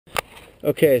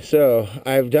Okay, so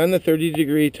I've done the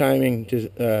 30-degree timing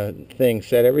thing,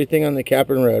 set everything on the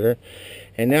cap and rotor,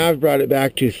 and now I've brought it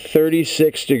back to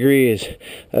 36 degrees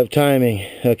of timing,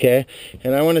 okay?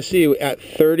 And I want to see at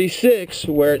 36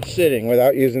 where it's sitting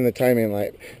without using the timing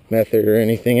light method or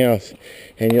anything else.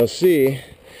 And you'll see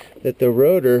that the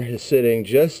rotor is sitting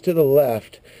just to the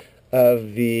left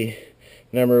of the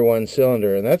number one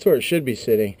cylinder, and that's where it should be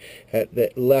sitting, at the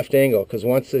left angle, because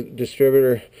once the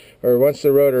distributor, or once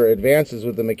the rotor advances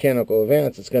with the mechanical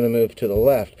advance, it's going to move to the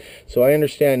left. So I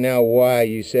understand now why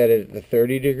you set it at the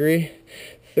 30 degree.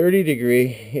 30 degree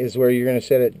is where you're going to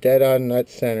set it dead on nut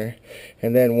center,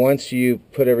 and then once you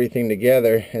put everything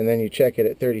together and then you check it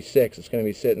at 36, it's going to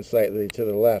be sitting slightly to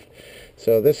the left.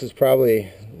 So this is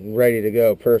probably ready to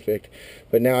go, perfect.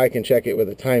 But now I can check it with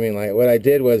a timing light. What I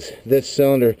did was, this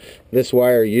cylinder, this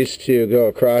wire used to go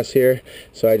across here,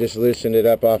 so I just loosened it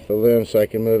up off the loom so I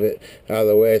can move it out of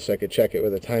the way so I could check it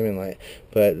with a timing light.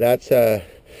 But that's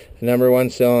number one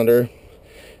cylinder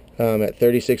at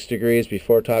 36 degrees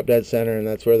before top dead center, and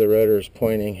that's where the rotor is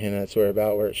pointing, and that's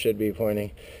about where it should be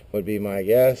pointing, would be my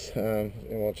guess. And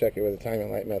we'll check it with a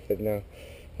timing light method now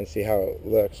and see how it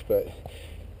looks. But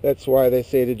that's why they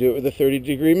say to do it with the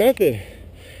 30-degree method.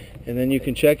 And then you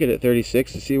can check it at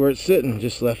 36 to see where it's sitting,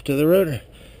 just left to the rotor.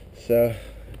 So,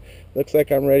 looks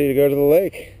like I'm ready to go to the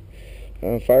lake.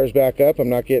 Fire's back up. I'm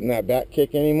not getting that back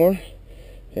kick anymore.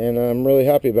 And I'm really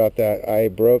happy about that. I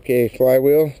broke a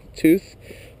flywheel tooth,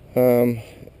 and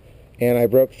I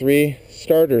broke 3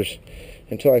 starters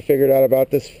until I figured out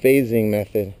about this phasing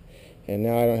method. And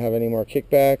now I don't have any more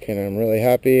kickback, and I'm really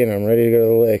happy, and I'm ready to go to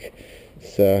the lake.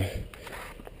 So